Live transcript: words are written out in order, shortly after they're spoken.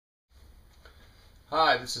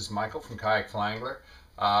Hi, this is Michael from Kayak Flangler.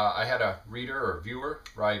 I had a reader or viewer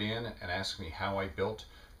write in and ask me how I built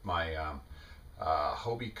my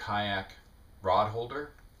Hobie kayak rod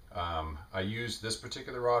holder. I use this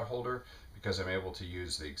particular rod holder because I'm able to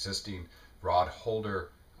use the existing rod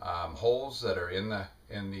holder holes that are in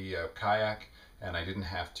the kayak, and I didn't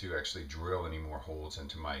have to actually drill any more holes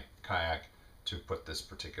into my kayak to put this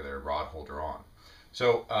particular rod holder on.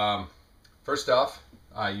 So first off,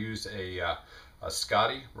 I used a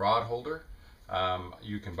Scotty rod holder.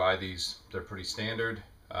 You can buy these, they're pretty standard.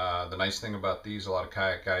 The nice thing about these, a lot of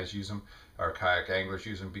kayak guys use them, or kayak anglers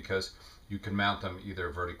use them, because you can mount them either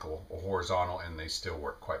vertical or horizontal and they still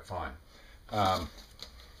work quite fine.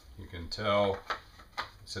 You can tell,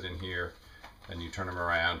 sit in here and you turn them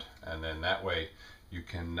around, and then that way you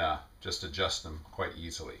can just adjust them quite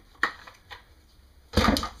easily.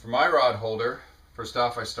 For my rod holder, first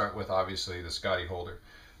off I start with obviously the Scotty holder.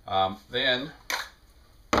 Then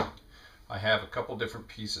I have a couple different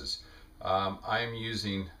pieces. I am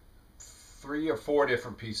using 3 or 4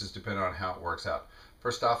 different pieces depending on how it works out.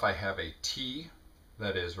 First off, I have a T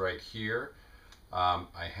that is right here.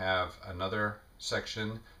 I have another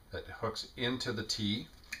section that hooks into the T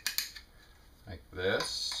like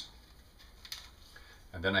this,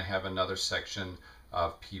 and then I have another section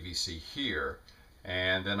of PVC here,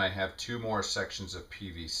 and then I have 2 more sections of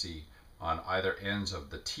PVC on either ends of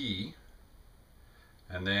the T,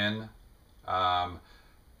 and then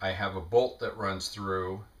I have a bolt that runs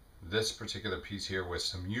through this particular piece here with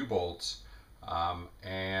some U-bolts,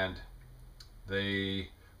 and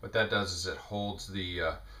what that does is it holds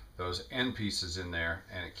those end pieces in there,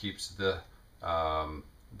 and it keeps the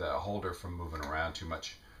holder from moving around too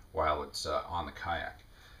much while it's on the kayak.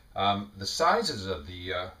 The sizes of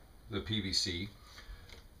the PVC,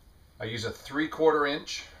 I use a 3/4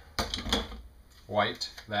 inch white,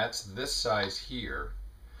 that's this size here,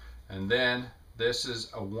 and then this is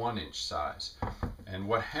a 1 inch size. And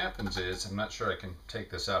what happens is, I'm not sure I can take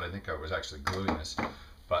this out, I think I was actually gluing this,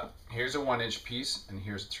 but here's a 1 inch piece and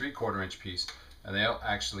here's a 3/4 inch piece, and they'll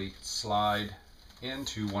actually slide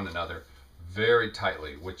into one another very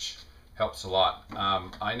tightly, which helps a lot.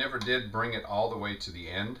 I never did bring it all the way to the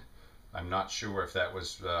end. I'm not sure if that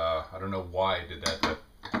was, I don't know why I did that,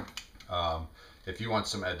 but if you want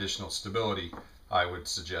some additional stability, I would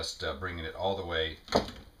suggest bringing it all the way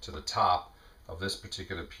to the top of this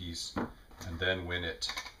particular piece, and then when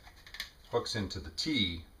it hooks into the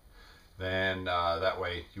T, then that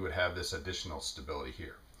way you would have this additional stability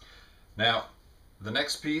here. Now the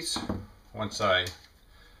next piece, once I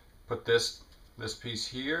put this piece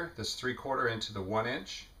here, this 3/4 into the 1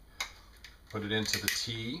 inch, put it into the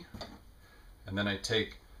T, and then I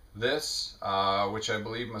take this, which I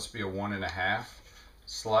believe must be a 1.5,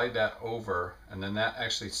 slide that over, and then that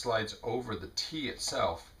actually slides over the T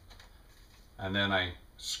itself, and then I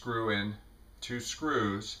screw in 2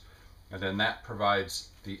 screws, and then that provides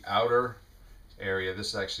the outer area. This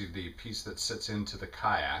is actually the piece that sits into the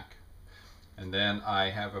kayak, and then I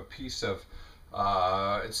have a piece of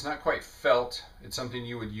it's not quite felt, it's something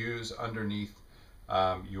you would use underneath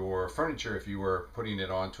your furniture if you were putting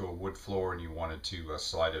it onto a wood floor and you wanted to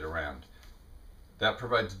slide it around. That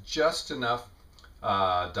provides just enough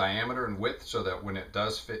diameter and width so that when it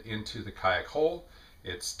does fit into the kayak hole,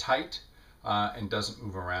 it's tight and doesn't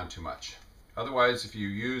move around too much. Otherwise, if you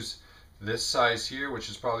use this size here, which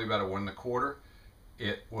is probably about a 1 1/4,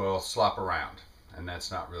 it will slop around, and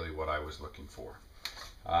that's not really what I was looking for.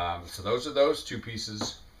 So those are those 2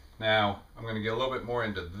 pieces. Now I'm going to get a little bit more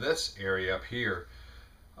into this area up here.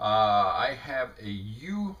 I have a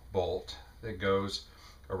U-bolt that goes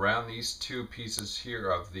around these 2 pieces here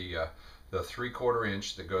of the 3/4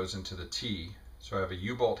 inch that goes into the T. So I have a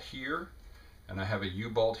U-bolt here, and I have a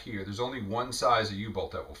U-bolt here. There's only one size of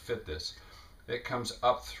U-bolt that will fit this. It comes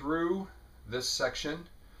up through this section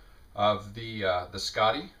of the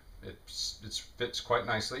Scotty. It fits quite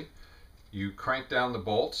nicely. You crank down the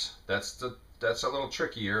bolts. That's a little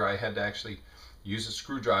trickier. I had to actually use a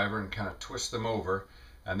screwdriver and kind of twist them over,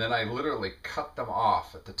 and then I literally cut them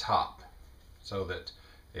off at the top so that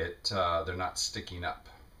they're not sticking up.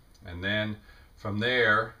 And then from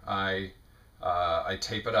there I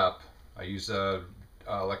tape it up. I use a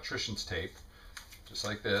electrician's tape, just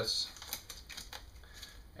like this,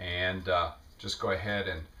 and just go ahead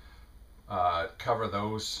and cover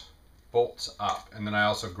those bolts up, and then I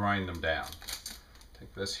also grind them down.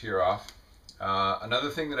 Take this here off.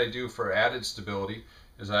 Another thing that I do for added stability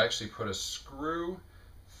is I actually put a screw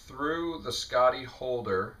through the Scotty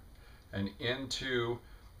holder and into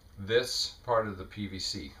this part of the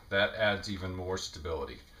PVC. That adds even more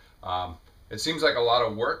stability. It seems like a lot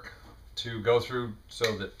of work, to go through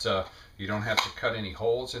so that you don't have to cut any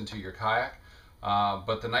holes into your kayak.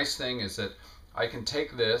 But the nice thing is that I can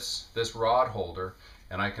take this rod holder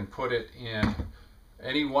and I can put it in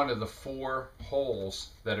any one of the 4 holes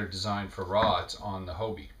that are designed for rods on the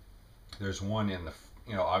Hobie. There's one in the,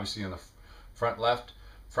 obviously in the front left,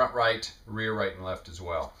 front right, rear right, and left as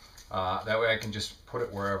well. That way I can just put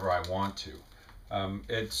it wherever I want to.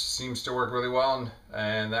 It seems to work really well,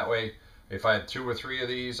 and that way if I had 2 or 3 of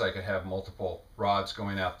these, I could have multiple rods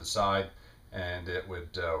going out the side, and it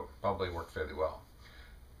would probably work fairly well.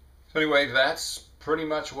 So anyway, that's pretty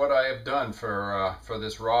much what I have done for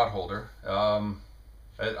this rod holder.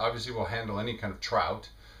 It obviously will handle any kind of trout.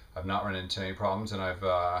 I've not run into any problems, and I've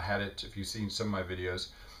had it, if you've seen some of my videos,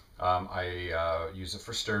 I use it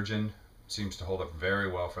for sturgeon. It seems to hold up very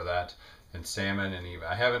well for that, and salmon, and even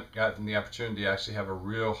I haven't gotten the opportunity to actually have a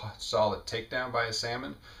real solid takedown by a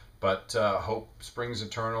salmon, but hope springs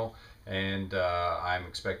eternal, and I'm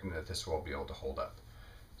expecting that this will be able to hold up.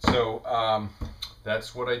 So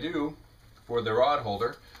that's what I do for the rod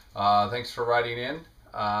holder. Thanks for writing in.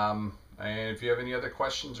 And if you have any other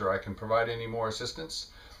questions, or I can provide any more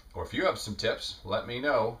assistance, or if you have some tips, let me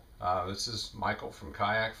know. This is Michael from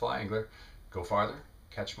Kayak Fly Angler. Go farther,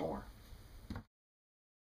 catch more.